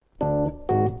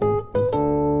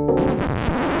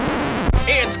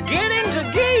get into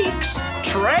geeks,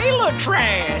 trailer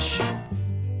trash.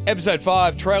 Episode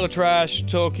 5, Trailer Trash,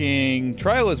 talking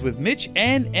trailers with Mitch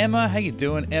and Emma. How you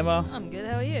doing, Emma? I'm good,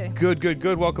 how are you?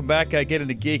 Good. Welcome back. Get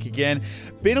into geek again.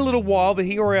 Been a little while, but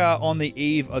here we are on the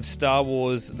eve of Star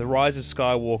Wars The Rise of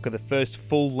Skywalker, the first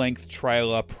full-length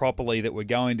trailer properly that we're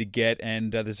going to get,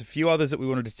 and there's a few others that we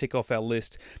wanted to tick off our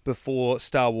list before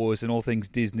Star Wars and all things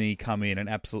Disney come in and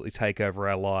absolutely take over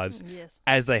our lives, Yes.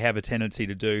 as they have a tendency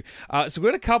to do. So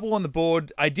we've got a couple on the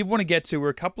board I did want to get to. We're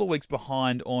a couple of weeks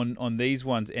behind on these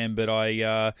ones, Em, but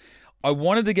I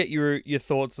wanted to get your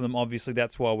thoughts on them. Obviously,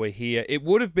 that's why we're here. It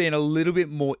would have been a little bit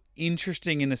more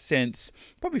interesting in a sense,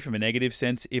 probably from a negative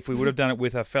sense, if we would have done it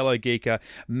with our fellow geeker,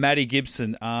 Matty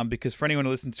Gibson, because for anyone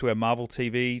who listens to our Marvel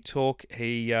TV talk,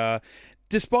 he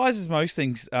despises most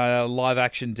things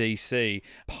live-action DC,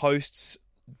 posts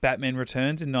Batman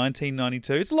Returns in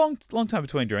 1992. It's a long time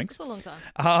between drinks. It's a long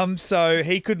time. So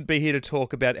he couldn't be here to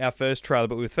talk about our first trailer,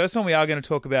 but the first one we are going to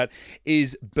talk about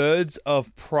is Birds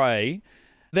of Prey.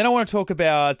 Then I want to talk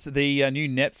about the new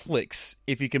Netflix,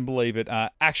 if you can believe it,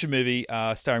 action movie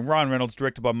starring Ryan Reynolds,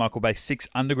 directed by Michael Bay, Six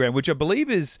Underground, which I believe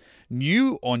is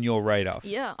new on your radar.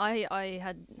 Yeah,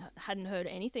 I hadn't heard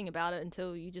anything about it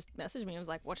until you just messaged me. I was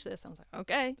like, watch this. I was like,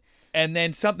 okay. And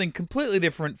then something completely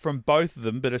different from both of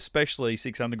them, but especially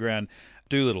Six Underground,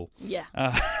 Doolittle. Yeah.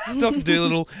 Dr.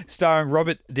 Doolittle, starring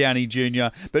Robert Downey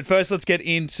Jr. But first, let's get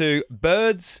into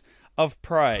Birds of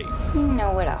Prey. You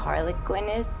know what a harlequin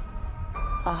is?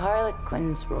 A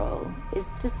harlequin's role is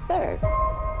to serve.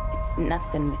 It's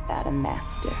nothing without a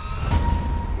master.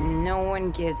 And no one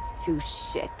gives two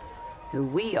shits who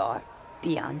we are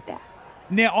beyond that.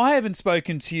 Now, I haven't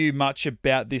spoken to you much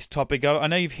about this topic. I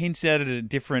know you've hinted at it in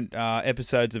different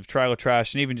episodes of Trailer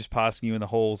Trash and even just passing you in the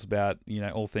halls about,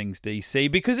 all things DC,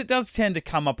 because it does tend to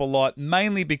come up a lot,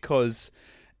 mainly because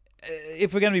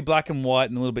if we're going to be black and white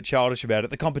and a little bit childish about it,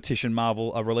 the competition,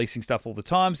 Marvel, are releasing stuff all the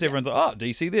time. So everyone's like, oh,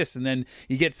 DC this. And then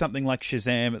you get something like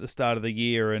Shazam at the start of the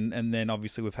year. And then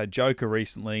obviously we've had Joker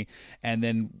recently. And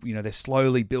then, they're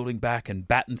slowly building back, and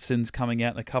Battinson's coming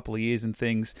out in a couple of years and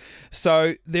things.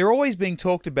 So they're always being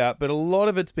talked about, but a lot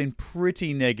of it's been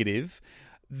pretty negative.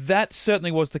 That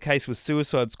certainly was the case with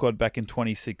Suicide Squad back in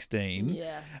 2016.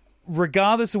 Yeah.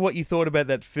 Regardless of what you thought about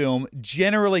that film,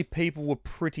 generally people were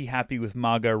pretty happy with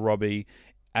Margot Robbie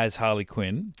as Harley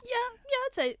Quinn. Yeah,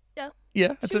 I'd say, yeah.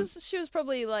 Yeah, She was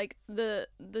probably like the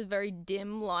very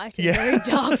dim light in a very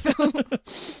dark film.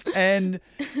 And,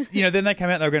 then they came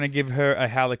out, they were going to give her a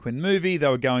Harley Quinn movie. They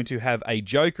were going to have a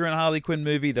Joker and Harley Quinn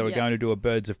movie. They were going to do a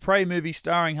Birds of Prey movie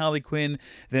starring Harley Quinn.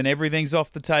 Then everything's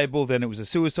off the table. Then it was a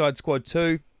Suicide Squad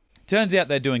 2. Turns out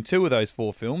they're doing 2 of those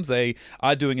 4 films. They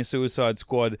are doing a Suicide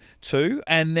Squad 2.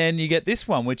 And then you get this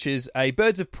one, which is a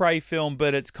Birds of Prey film,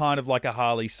 but it's kind of like a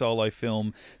Harley solo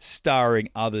film starring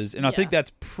others. And I think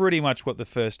that's pretty much what the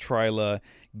first trailer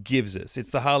gives us. It's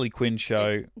the Harley Quinn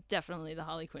show. Definitely the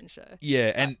Harley Quinn show.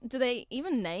 Yeah. And do they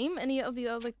even name any of the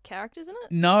other characters in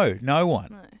it? no one.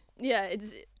 No. Yeah,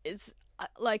 it's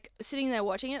like sitting there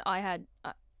watching it,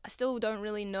 I still don't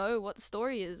really know what the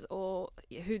story is or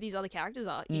who these other characters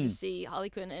are. You just see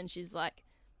Harley Quinn and she's like,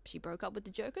 she broke up with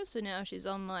the Joker, so now she's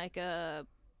on like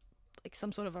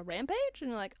some sort of a rampage,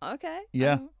 and you're like, okay,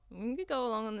 yeah, we could go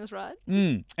along on this ride.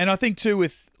 And I think too,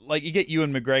 with like, you get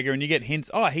Ewan McGregor and you get hints,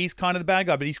 he's kind of the bad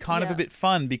guy, but he's kind of a bit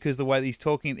fun because the way that he's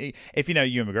talking. If you know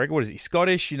Ewan McGregor, what is he,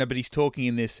 Scottish? But he's talking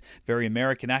in this very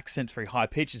American accent, it's very high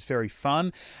pitched, it's very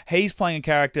fun. He's playing a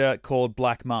character called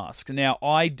Black Mask. Now,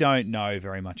 I don't know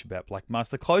very much about Black Mask.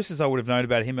 The closest I would have known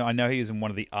about him, I know he was in one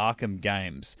of the Arkham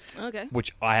games,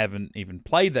 which I haven't even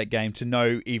played that game to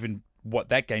know even what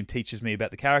that game teaches me about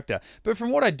the character. But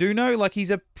from what I do know, like, he's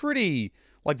a pretty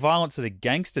violent sort of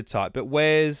gangster type, but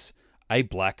wears a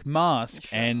black mask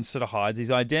and sort of hides his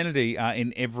identity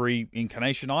in every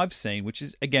incarnation I've seen, which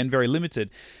is, again, very limited.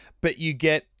 But you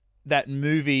get that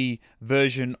movie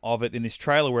version of it in this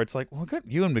trailer where it's like, well, got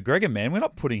Ewan McGregor, man. We're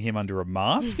not putting him under a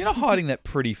mask. You're not hiding that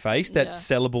pretty face, that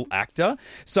sellable actor.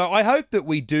 So I hope that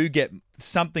we do get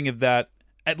something of that,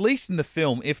 at least in the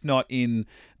film, if not in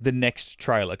the next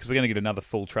trailer, because we're going to get another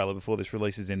full trailer before this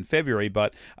releases in February.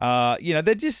 But,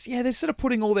 they're just, they're sort of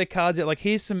putting all their cards out. Like,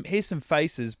 here's some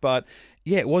faces, but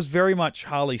it was very much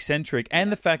Harley-centric.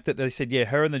 And the fact that they said,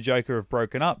 her and the Joker have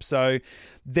broken up. So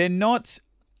they're not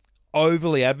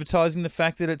overly advertising the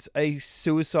fact that it's a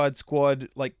Suicide Squad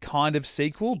kind of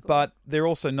sequel, but they're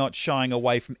also not shying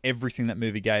away from everything that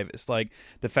movie gave us. Like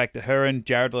the fact that her and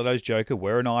Jared Leto's Joker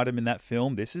were an item in that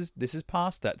film. This is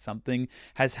past that. Something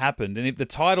has happened. And if the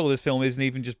title of this film isn't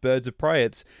even just Birds of Prey,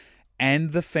 it's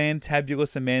and the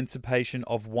fantabulous emancipation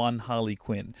of one Harley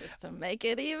Quinn. Just to make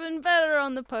it even better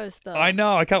on the poster. I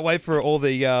know. I can't wait for all the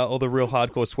real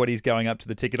hardcore sweaties going up to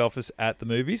the ticket office at the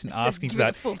movies and asking for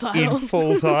that in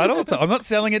full title. So I'm not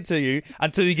selling it to you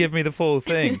until you give me the full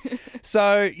thing.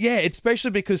 So yeah,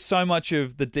 especially because so much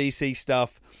of the DC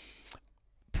stuff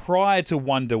prior to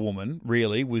Wonder Woman,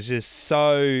 really, was just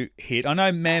so hit. I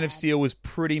know Man of Steel was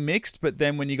pretty mixed, but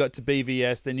then when you got to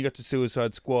BVS, then you got to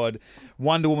Suicide Squad,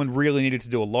 Wonder Woman really needed to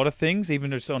do a lot of things,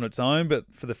 even just on its own, but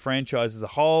for the franchise as a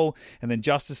whole. And then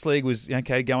Justice League was,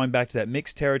 okay, going back to that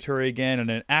mixed territory again, and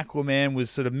then Aquaman was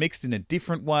sort of mixed in a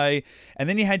different way. And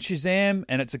then you had Shazam,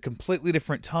 and it's a completely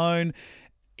different tone.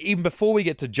 Even before we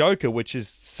get to Joker, which is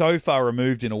so far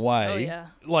removed in a way, Oh, yeah.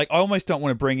 like, I almost don't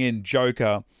want to bring in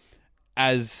Joker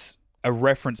as a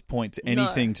reference point to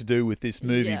anything to do with this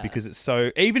movie because it's so...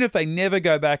 Even if they never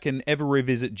go back and ever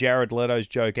revisit Jared Leto's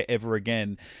Joker ever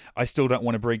again, I still don't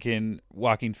want to bring in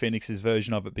Joaquin Phoenix's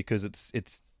version of it because it's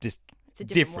just It's a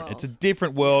different. It's a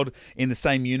different world in the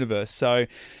same universe. So,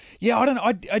 yeah, I don't know.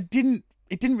 I didn't...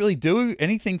 It didn't really do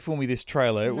anything for me, this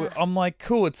trailer. No. I'm like,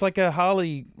 cool, it's like a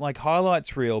Harley like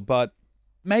highlights reel, but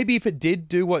maybe if it did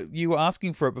do what you were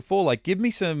asking for it before, like give me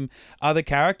some other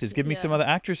characters, give me some other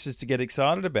actresses to get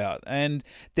excited about. And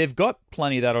they've got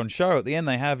plenty of that on show. At the end,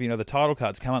 they have, the title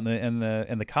cards come out and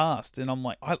the cast, and I'm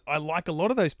like, I like a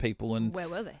lot of those people. And Where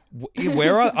were they?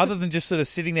 where other than just sort of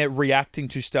sitting there reacting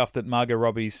to stuff that Margot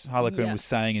Robbie's Harley Quinn was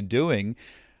saying and doing.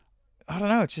 I don't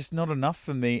know. It's just not enough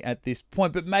for me at this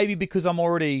point. But maybe because I'm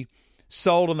already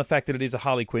sold on the fact that it is a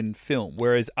Harley Quinn film,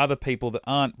 whereas other people that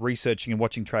aren't researching and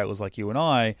watching trailers like you and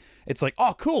I, it's like,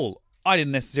 oh, cool. I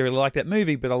didn't necessarily like that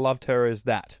movie, but I loved her as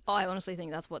that. I honestly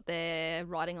think that's what they're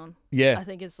writing on. Yeah. I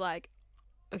think it's like,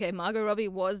 okay, Margot Robbie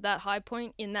was that high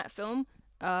point in that film.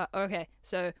 Okay,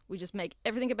 so we just make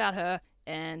everything about her,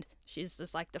 and she's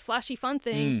just like the flashy fun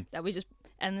thing that we just...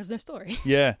 And there's no story.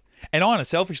 Yeah. And I, on a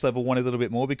selfish level, want a little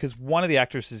bit more because one of the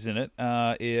actresses in it,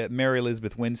 Mary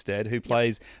Elizabeth Winstead, who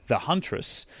plays the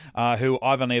Huntress, who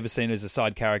I've only ever seen as a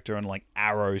side character on like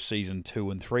Arrow season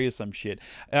 2 and 3 or some shit.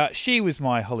 She was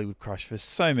my Hollywood crush for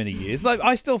so many years. Like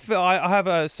I still feel I have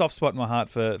a soft spot in my heart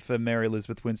for Mary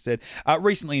Elizabeth Winstead.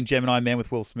 Recently in Gemini Man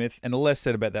with Will Smith, and the less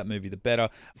said about that movie, the better.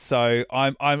 So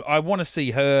I want to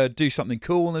see her do something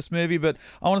cool in this movie, but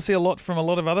I want to see a lot from a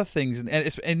lot of other things,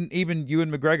 and even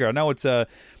Ewan McGregor. I know it's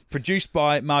produced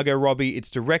by Margot Robbie.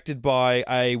 It's directed by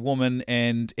a woman,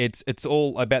 and it's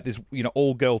all about this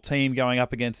all girl team going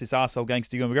up against this arsehole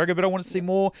gangster Ewan McGregor. But I want to see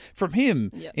more from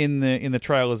him in the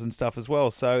trailers and stuff as well.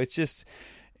 So it's just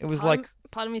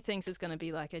Part of me thinks it's going to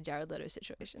be like a Jared Leto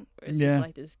situation, where it's just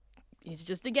like this. He's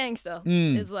just a gangster.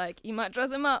 It's like, you might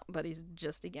dress him up, but he's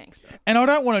just a gangster. And I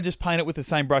don't want to just paint it with the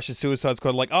same brush as Suicide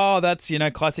Squad, like, oh, that's,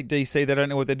 classic DC, they don't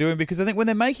know what they're doing, because I think when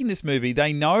they're making this movie,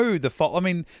 they know the fault. I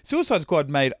mean, Suicide Squad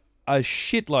made a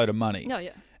shitload of money. No,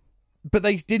 yeah. But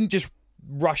they didn't just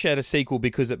rush out a sequel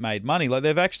because it made money. Like,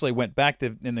 they've actually went back,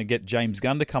 and they get James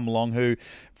Gunn to come along, who,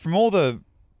 from all the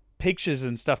pictures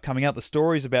and stuff coming out, the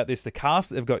stories about this, the cast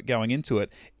that they've got going into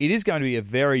it, it is going to be a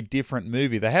very different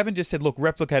movie. They haven't just said, look,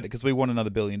 replicate it because we want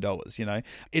another $1 billion,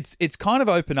 It's kind of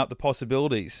opened up the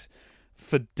possibilities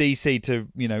for DC to,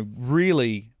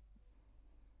 really...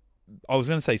 I was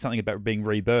going to say something about being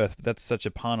rebirth, but that's such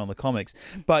a pun on the comics.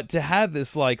 But to have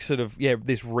this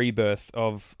this rebirth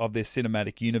of this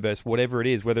cinematic universe, whatever it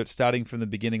is, whether it's starting from the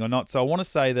beginning or not. So I want to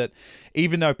say that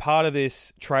even though part of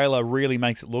this trailer really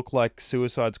makes it look like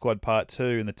Suicide Squad Part 2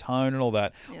 and the tone and all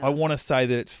that, I want to say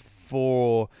that it's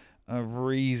for a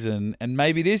reason, and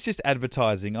maybe it is just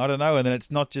advertising. I don't know. And then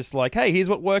it's not just like, hey, here's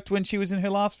what worked when she was in her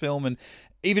last film, and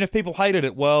even if people hated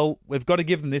it, well, we've got to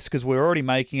give them this because we're already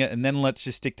making it, and then let's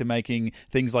just stick to making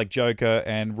things like Joker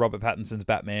and Robert Pattinson's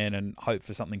Batman and hope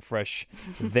for something fresh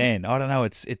then. I don't know.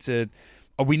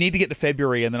 We need to get to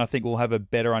February, and then I think we'll have a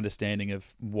better understanding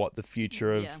of what the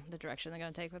future of the direction they're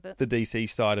going to take with it. The DC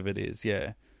side of it is,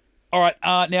 yeah. All right,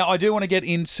 now I do want to get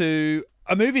into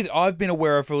a movie that I've been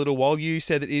aware of for a little while. You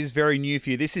said that it is very new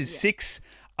for you. This is Six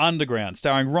Underground,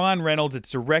 starring Ryan Reynolds. It's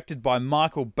directed by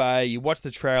Michael Bay. You watch the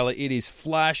trailer, it is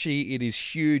flashy, it is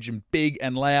huge and big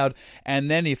and loud, and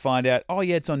then you find out, oh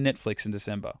yeah, it's on Netflix in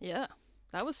December. Yeah,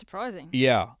 that was surprising.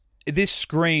 Yeah. This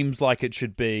screams like it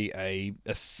should be a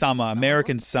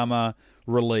American summer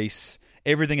release.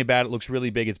 Everything about it looks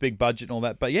really big. It's big budget and all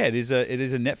that. But yeah, it is a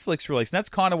Netflix release. And that's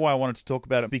kind of why I wanted to talk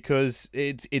about it, because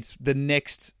it's the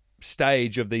next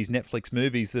stage of these Netflix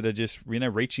movies that are just,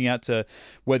 reaching out to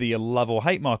whether you love or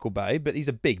hate Michael Bay, but he's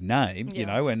a big name,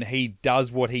 and he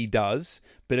does what he does,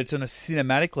 but it's on a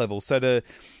cinematic level. So to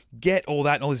get all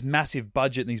that and all this massive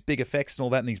budget and these big effects and all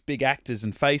that and these big actors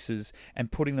and faces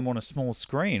and putting them on a small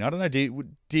screen, I don't know,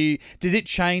 does it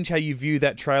change how you view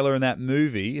that trailer and that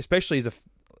movie, especially as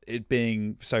it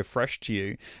being so fresh to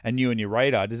you and new on your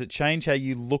radar? Does it change how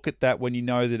you look at that when you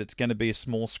know that it's going to be a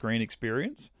small screen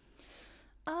experience?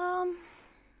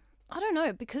 I don't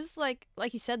know, because like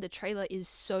you said, the trailer is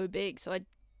so big, so I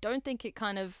don't think it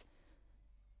kind of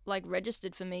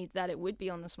registered for me that it would be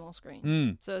on the small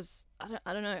screen. So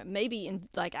I don't know. Maybe in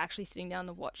actually sitting down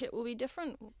to watch it will be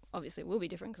different. Obviously, it will be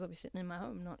different because I'll be sitting in my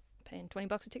home, not paying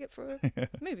 $20 a ticket for a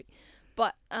movie.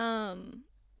 But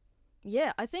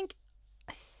yeah, I think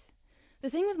the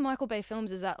thing with Michael Bay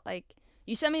films is that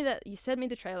you sent me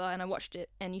the trailer and I watched it,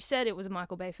 and you said it was a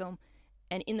Michael Bay film,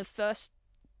 and in the first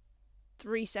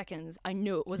 3 seconds, I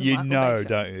knew it was a Michael Bay film.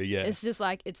 Don't you? Yeah. It's just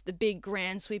it's the big,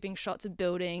 grand, sweeping shots of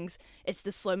buildings. It's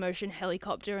the slow motion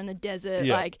helicopter in the desert.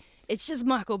 Yeah. It's just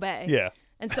Michael Bay. Yeah.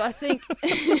 And so I think,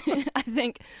 I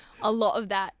think a lot of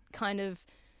that kind of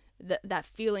that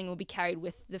feeling will be carried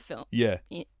with the film. Yeah.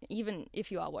 Even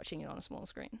if you are watching it on a small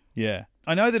screen. Yeah.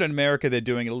 I know that in America they're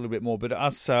doing it a little bit more, but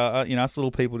us, us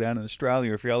little people down in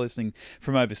Australia, if you are listening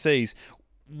from overseas,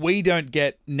 we don't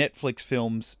get Netflix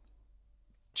films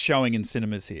showing in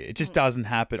cinemas here. It just doesn't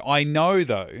happen. I know,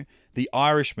 though, The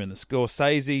Irishman, the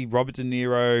Scorsese, Robert De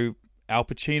Niro, Al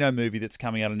Pacino movie that's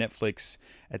coming out on Netflix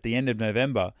at the end of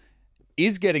November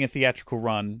is getting a theatrical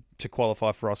run to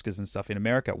qualify for Oscars and stuff in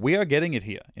America. We are getting it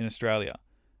here in Australia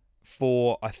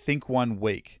for, I think, 1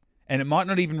 week. And it might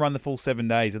not even run the full 7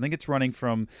 days. I think it's running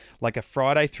from a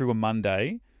Friday through a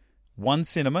Monday, one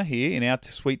cinema here in our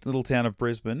sweet little town of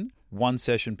Brisbane, one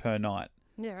session per night.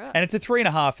 Yeah, right. And it's a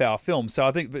 3.5 hour film, so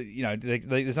I think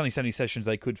there's only so many sessions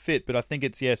they could fit. But I think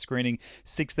it's screening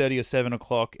 6:30 or 7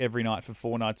 o'clock every night for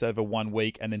 4 nights over 1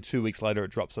 week, and then 2 weeks later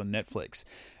it drops on Netflix.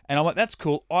 And I'm like, that's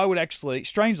cool. I would actually,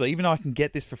 strangely, even though I can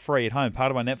get this for free at home,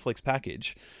 part of my Netflix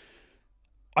package,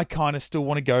 I kind of still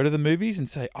want to go to the movies and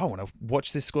say, I want to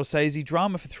watch this Scorsese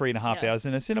drama for 3.5 hours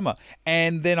in a cinema,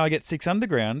 and then I get Six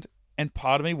Underground. And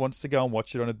part of me wants to go and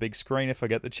watch it on a big screen if I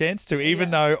get the chance to, even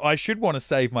though I should want to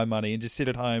save my money and just sit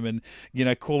at home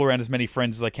and, call around as many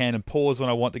friends as I can and pause when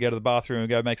I want to go to the bathroom and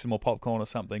go make some more popcorn or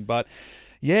something. But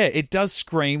yeah, it does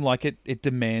scream like it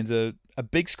demands a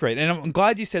big screen. And I'm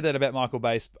glad you said that about Michael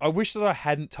Bay. I wish that I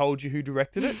hadn't told you who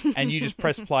directed it and you just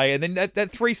press play, and then that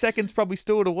 3 seconds probably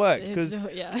still would have worked, because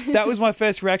that was my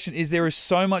first reaction. Is there is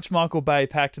so much Michael Bay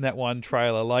packed in that one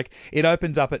trailer. It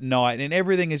opens up at night and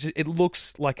everything it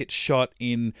looks like it's shot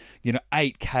in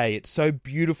 8K. It's so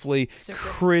beautifully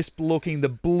crisp looking. The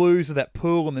blues of that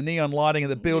pool and the neon lighting of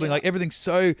the building, everything's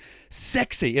so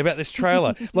sexy about this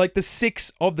trailer. The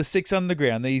six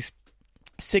Underground, these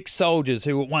 6 soldiers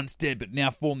who were once dead but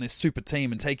now form this super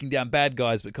team and taking down bad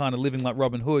guys but kind of living like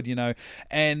Robin Hood,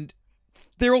 and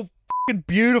they're all fucking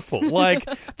beautiful.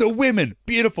 The women,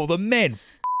 beautiful. The men,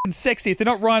 fucking sexy. If they're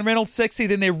not Ryan Reynolds sexy,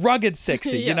 then they're rugged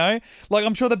sexy,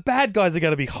 I'm sure the bad guys are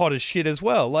going to be hot as shit as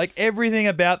well. Everything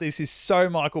about this is so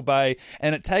Michael Bay,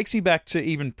 and it takes me back to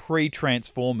even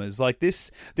pre-Transformers.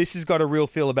 This has got a real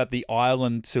feel about the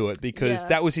island to it, because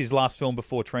that was his last film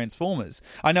before Transformers.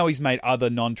 I know he's made other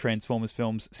non-Transformers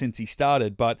films since he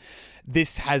started, but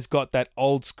this has got that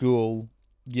old school,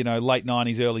 late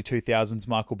 90s, early 2000s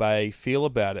Michael Bay feel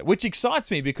about it, which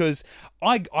excites me because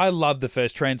I love the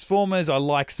first Transformers. I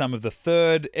like some of the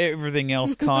third. Everything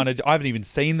else kind of... I haven't even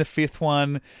seen the 5th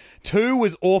one. 2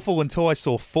 was awful until I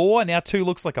saw 4. Now 2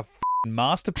 looks like a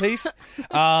masterpiece.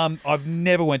 I've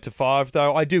never went to 5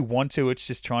 though. I do want to. It's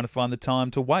just trying to find the time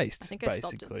to waste. I think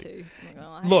basically. I stopped at 2. I'm not gonna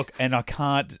lie. Look, and I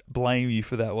can't blame you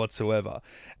for that whatsoever.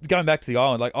 Going back to The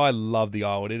Island, I love The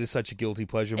Island. It is such a guilty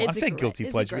pleasure. I say guilty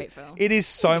pleasure. It's a great film. It is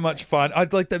so much fun. I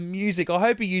like the music. I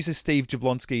hope he uses Steve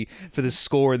Jablonsky for the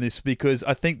score in this, because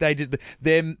I think they did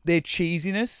their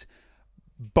cheesiness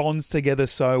bonds together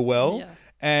so well. Yeah.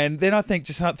 And then I think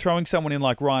just throwing someone in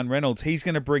like Ryan Reynolds, he's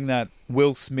going to bring that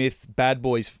Will Smith Bad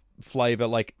Boys flavor,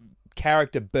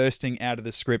 character bursting out of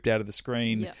the script, out of the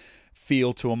screen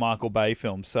feel to a Michael Bay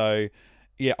film. So,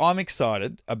 yeah, I'm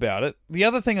excited about it. The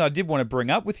other thing I did want to bring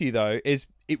up with you, though, is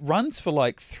it runs for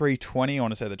 3:20, I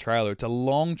want to say, the trailer. It's a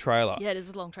long trailer. Yeah, it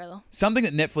is a long trailer. Something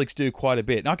that Netflix do quite a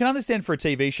bit. And I can understand for a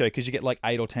TV show because you get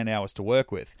 8 or 10 hours to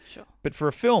work with. Sure. But for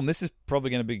a film, this is probably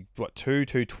going to be,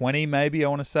 2:20 maybe, I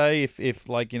want to say. If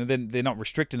then they're not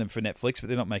restricting them for Netflix, but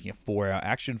they're not making a 4-hour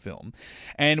action film.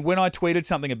 And when I tweeted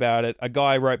something about it, a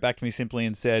guy wrote back to me simply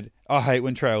and said, I hate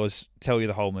when trailers tell you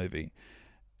the whole movie.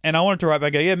 And I wanted to write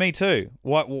back, go, yeah, me too.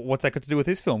 What's that got to do with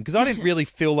this film? Because I didn't really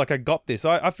feel like I got this.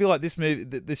 I feel like this movie,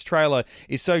 this trailer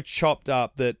is so chopped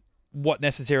up that what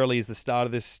necessarily is the start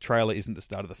of this trailer isn't the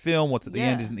start of the film. What's at the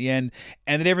end isn't the end.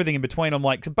 And then everything in between, I'm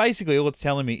like, so basically all it's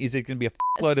telling me is it's going to be a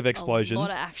load of explosions. A lot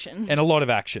of action. And a lot of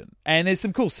action. And there's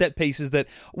some cool set pieces that,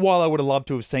 while I would have loved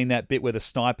to have seen that bit where the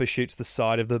sniper shoots the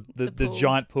side of the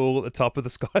giant pool at the top of the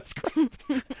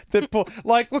skyscraper.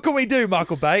 Like, what can we do,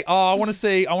 Michael Bay? Oh, I want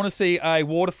to see a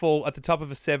waterfall at the top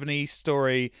of a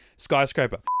 70-story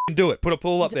skyscraper. Do it. Put a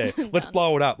pool up there. Let's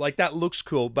blow it up. Like, that looks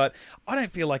cool, but I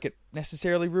don't feel like it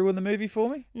necessarily ruined the movie for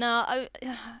me. No,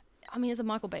 I mean, it's a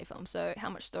Michael Bay film, so how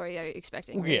much story are you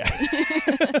expecting? Yeah.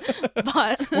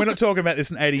 But we're not talking about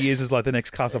this in 80 years as like the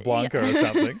next Casablanca or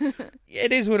something.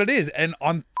 It is what it is, and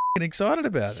I'm excited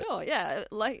about it. Sure, yeah.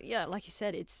 Like you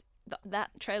said, it's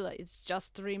that trailer is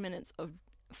just 3 minutes of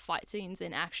fight scenes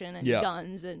and action and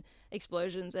guns and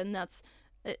explosions, and that's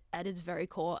at its very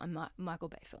core a Michael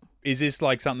Bay film. Is this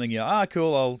like something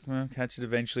cool, I'll catch it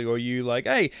eventually, or you like,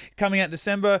 hey, coming out in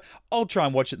December, I'll try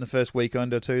and watch it in the first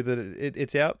weekend or two that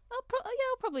it's out? I'll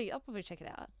probably check it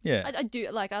out. Yeah.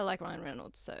 I like Ryan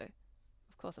Reynolds, so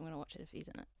of course I'm going to watch it if he's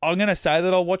in it. I'm going to say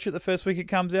that I'll watch it the first week it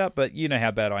comes out, but you know how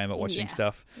bad I am at watching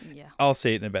stuff. Yeah. I'll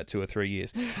see it in about 2 or 3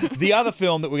 years. The other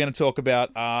film that we're going to talk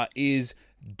about is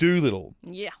Dolittle.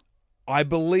 Yeah. I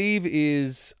believe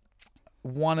is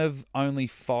one of only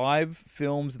 5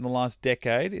 films in the last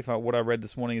decade, if what I read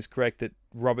this morning is correct, that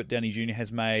Robert Downey Jr.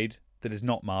 has made that is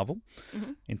not Marvel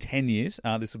in 10 years.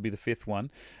 This will be the 5th one.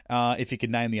 If you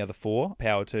could name the other 4,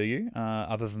 power to you,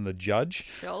 other than The Judge.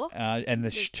 Sherlock. And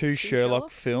the 2 Sherlock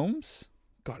films.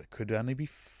 God, it could only be...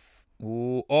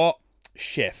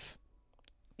 Chef.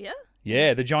 Yeah?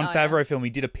 Yeah, the Jon Favreau film, he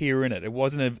did appear in it. It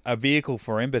wasn't a vehicle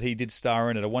for him, but he did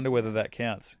star in it. I wonder whether that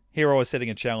counts. Here I was setting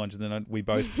a challenge, and then we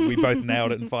both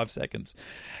nailed it in 5 seconds.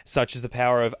 Such is the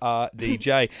power of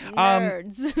RDJ.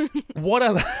 Nerds.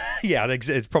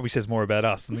 It probably says more about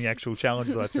us than the actual challenge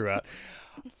that I threw out.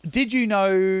 Did you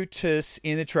notice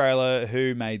in the trailer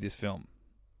who made this film?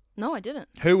 No, I didn't.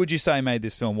 Who would you say made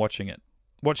this film watching it?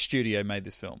 What studio made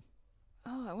this film?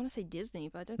 Oh, I want to say Disney,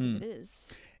 but I don't think it is.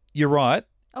 You're right.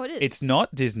 Oh, it is. It's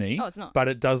not Disney. Oh, it's not. But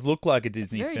it does look like a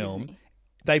Disney film. Disney.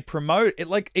 They promote it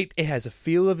like it has a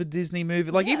feel of a Disney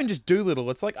movie. Like even just Dolittle,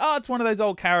 it's like, it's one of those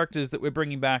old characters that we're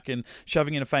bringing back and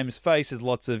shoving in a famous face. There's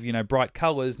lots of, bright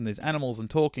colours and there's animals and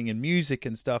talking and music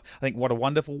and stuff. I think What a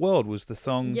Wonderful World was the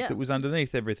song that was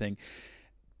underneath everything.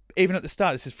 Even at the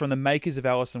start, it says from the makers of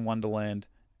Alice in Wonderland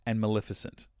and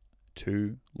Maleficent,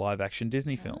 2 live-action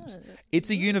Disney films.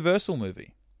 It's a Universal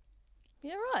movie.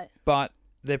 Yeah, right. But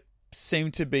they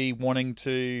seem to be wanting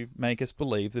to make us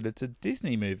believe that it's a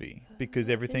Disney movie because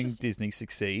everything Disney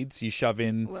succeeds. You shove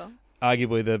in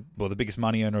arguably the biggest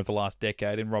money earner of the last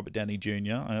decade in Robert Downey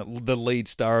Jr., the lead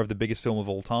star of the biggest film of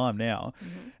all time now.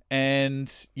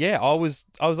 And I was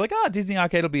like, Disney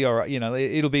Arcade will be all right.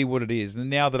 It'll be what it is. And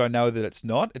now that I know that it's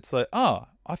not, it's like,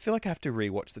 I feel like I have to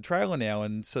rewatch the trailer now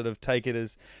and sort of take it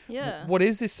as, what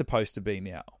is this supposed to be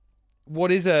now?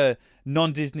 What is a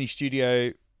non-Disney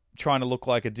studio trying to look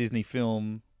like a Disney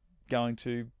film going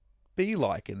to be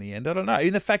like in the end? I don't know.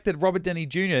 In the fact that Robert Downey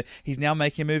Jr., he's now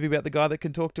making a movie about the guy that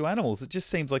can talk to animals. It just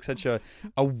seems like such a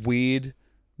weird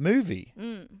movie.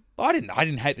 I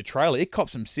didn't hate the trailer. It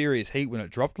copped some serious heat when it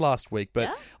dropped last week,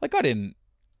 but I didn't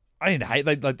hate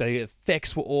the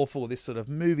effects were awful. This sort of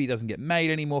movie doesn't get made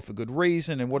anymore for good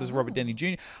reason. And what is Robert Downey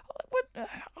Jr.?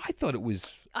 I thought it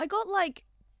was. I got like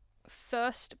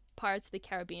first Pirates of the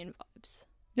Caribbean vibes.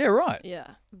 Yeah, right.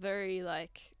 Yeah, very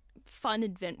like fun,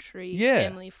 adventure-y,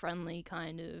 family-friendly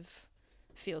kind of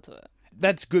feel to it.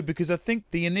 That's good because I think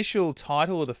the initial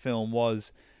title of the film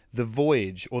was The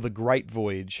Voyage or The Great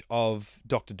Voyage of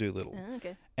Dr. Dolittle. Oh,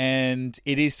 okay. And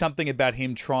it is something about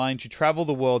him trying to travel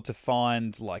the world to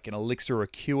find like an elixir or a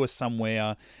cure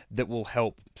somewhere that will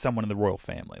help someone in the royal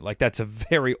family. Like that's a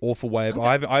very awful way of...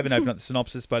 I haven't opened up the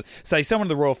synopsis, but say someone in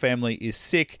the royal family is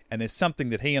sick and there's something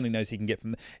that he only knows he can get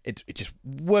from... It just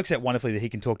works out wonderfully that he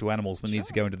can talk to animals when he needs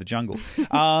to go into the jungle.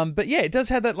 But yeah, it does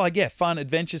have that like, fun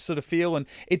adventure sort of feel. And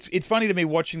it's funny to me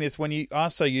watching this when you are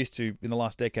so used to, in the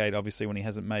last decade, obviously when he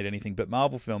hasn't made anything but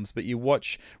Marvel films, but you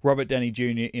watch Robert Downey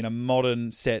Jr. in a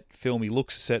modern set film, he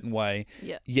looks a certain way,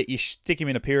 yet you stick him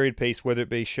in a period piece, whether it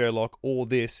be Sherlock or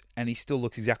this, and he still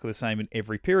looks exactly the same in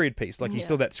every period piece. Like he's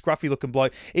still that scruffy looking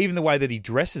bloke. Even the way that he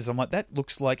dresses, I'm like, that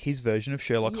looks like his version of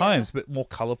Sherlock Holmes, but more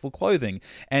colourful clothing.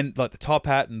 And like the top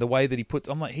hat and the way that he puts,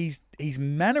 I'm like, his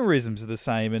mannerisms are the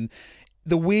same. And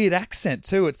the weird accent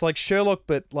too. It's like Sherlock,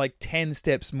 but like 10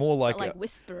 steps more like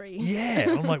whispery.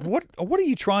 Yeah, I'm like, what are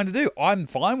you trying to do? I'm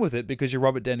fine with it because you're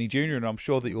Robert Downey Jr. and I'm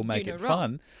sure that you'll make it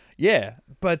fun. Yeah,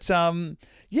 but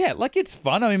yeah, like it's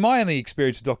fun. I mean, my only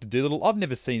experience with Dr. Dolittle, I've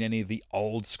never seen any of the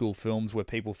old school films where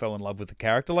people fell in love with the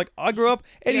character. Like I grew up,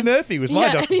 Eddie Murphy was my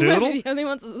Dr. Dolittle. The only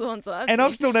ones that I've and seen.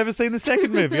 I've still never seen the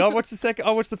second movie. I watched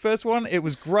the first one. It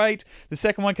was great. The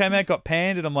second one came out, got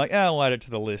panned, and I'm like, I'll add it to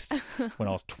the list when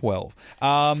I was 12.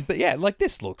 But yeah, like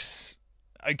this looks.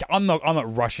 I'm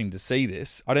not rushing to see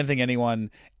this. I don't think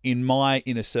anyone in my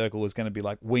inner circle is going to be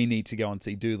like, we need to go and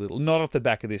see Dolittle. Not off the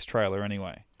back of this trailer,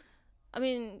 anyway. I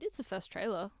mean, it's the first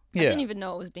trailer. Yeah. I didn't even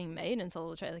know it was being made until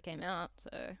the trailer came out.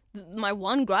 So my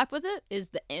one gripe with it is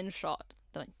the end shot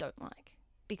that I don't like.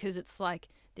 Because it's like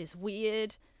this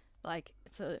weird, like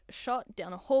it's a shot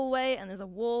down a hallway and there's a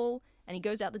wall and he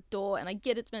goes out the door. And I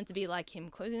get it's meant to be like him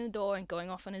closing the door and going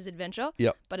off on his adventure.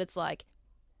 Yep. But it's like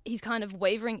he's kind of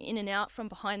wavering in and out from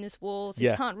behind this wall. So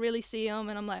you can't really see him.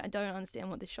 And I'm like, I don't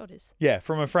understand what this shot is. Yeah,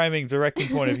 from a framing, directing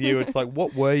point of view, it's like,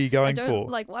 what were you going for?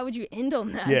 Like, why would you end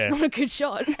on that? Yeah. It's not a good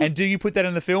shot. And do you put that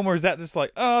in the film, or is that just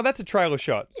like, oh, that's a trailer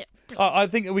shot? Yeah. I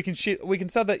think that we can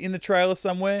sub that in the trailer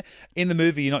somewhere. In the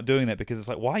movie, you're not doing that because it's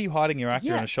like, why are you hiding your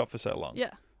actor in a shot for so long?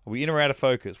 Yeah. Are we in or out of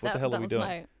focus? What the hell are we doing?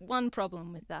 That was my one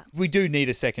problem with that. We do need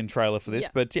a second trailer for this, Yeah.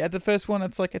 but yeah, the first one,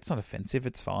 it's like, it's not offensive,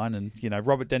 it's fine. And, you know,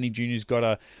 Robert Downey Jr.'s got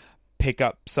to pick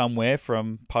up somewhere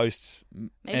from post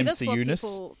Maybe that's MCU-ness.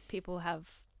 what people have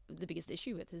the biggest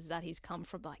issue with, is that he's come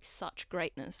from like such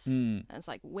greatness. Mm. And it's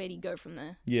like, where do you go from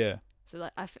there? Yeah. So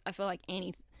like, I feel like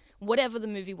whatever the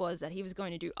movie was that he was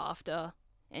going to do after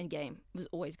Endgame was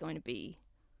always going to be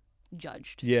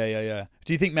judged. Yeah.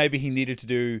 Do you think maybe he needed to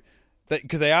do that?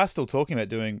 Because they are still talking about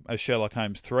doing a Sherlock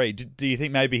Holmes 3. Do you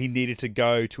think maybe he needed to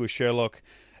go to a Sherlock...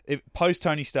 post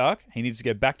Tony Stark, he needs to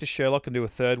go back to Sherlock and do a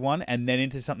third one, and then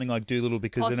into something like Dolittle,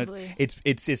 because Possibly. then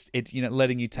it's just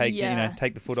letting you take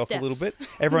take the foot off a little bit. Steps.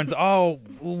 Everyone's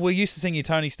we're used to seeing you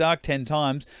Tony Stark 10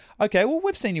 times. Okay, well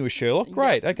we've seen you as Sherlock.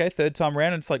 Great. Okay, third time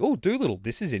around, and it's like, Dolittle,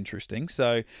 this is interesting.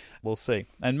 So we'll see,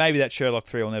 and maybe that Sherlock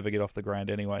 3 will never get off the ground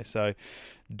anyway. So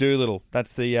Dolittle,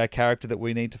 that's the character that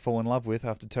we need to fall in love with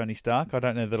after Tony Stark. I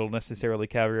don't know that it'll necessarily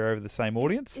carry over the same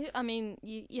audience. I mean,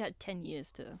 you had 10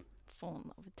 years to fall in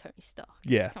love with Tony Stark.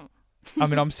 Yeah. Come on. I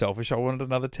mean, I'm selfish. I wanted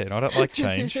another 10. I don't like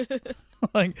change.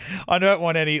 Like, I don't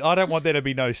want there to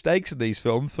be no stakes in these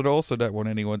films, but I also don't want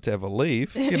anyone to ever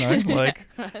leave. You know, like,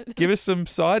 give us some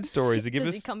side stories.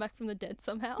 Does he come back from the dead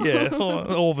somehow? Yeah,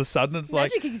 all of a sudden it's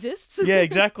Magic like... exists. Yeah,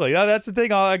 exactly. No, that's the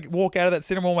thing. I walk out of that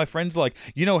cinema, all my friends are like,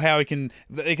 you know how they can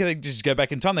just go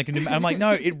back in time. I'm like,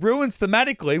 no, it ruins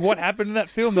thematically what happened in that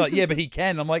film. They're like, yeah, but he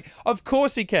can. I'm like, of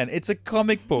course he can. It's a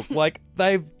comic book. Like,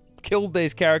 they've killed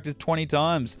these characters 20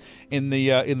 times in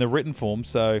the written form.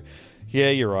 So, yeah,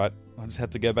 you're right. I just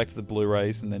have to go back to the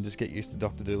Blu-rays and then just get used to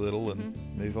Dr. Dolittle and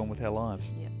move on with our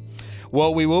lives. Yeah.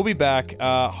 Well, we will be back,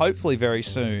 hopefully very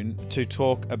soon, to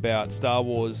talk about Star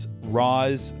Wars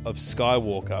Rise of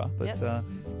Skywalker. But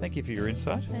thank you for your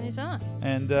insight. Anytime.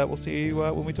 And we'll see you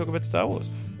when we talk about Star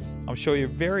Wars. I'm sure you're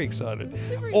very excited.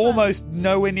 Super Almost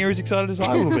nowhere near as excited as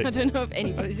I will be. I don't know if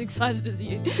anybody's excited as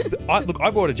you. Look, I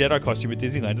bought a Jedi costume at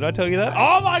Disneyland. Did I tell you that?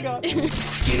 Oh my God!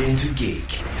 Get into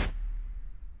geek.